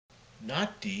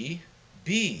Not D.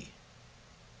 B.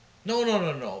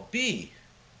 No. B.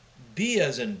 B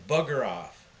as in bugger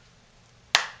off.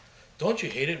 Don't you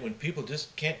hate it when people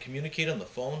just can't communicate on the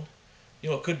phone?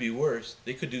 It could be worse.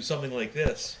 They could do something like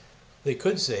this. They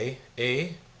could say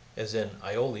A as in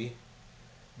Aioli,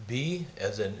 B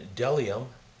as in Delium,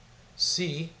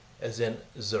 C as in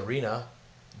Zarina,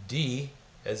 D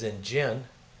as in Jen,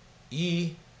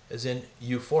 E as in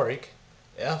euphoric,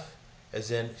 F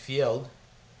as in field,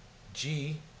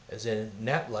 G as in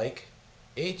gnat-like,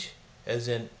 H as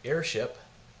in airship,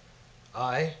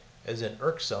 I as in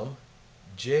irksome,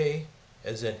 J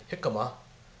as in jicama,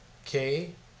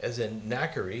 K as in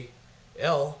knackery,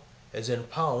 L as in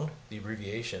pound, the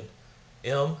abbreviation,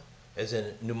 M as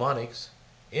in mnemonics,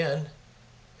 N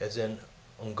as in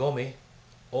Ngomi,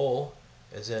 O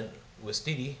as in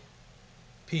Wistiti,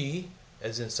 P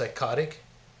as in psychotic,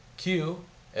 Q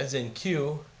as in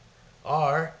Q,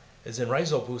 R as in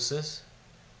rhizobuses,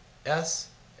 S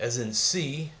as in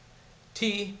C,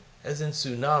 T as in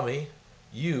tsunami,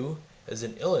 U as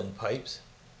in uilleann pipes,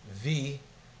 V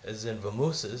as in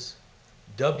vamooses,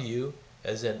 W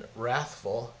as in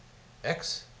wrathful,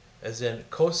 X as in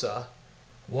kosa,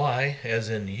 Y as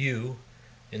in you,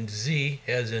 and Z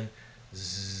as in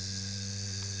zzz.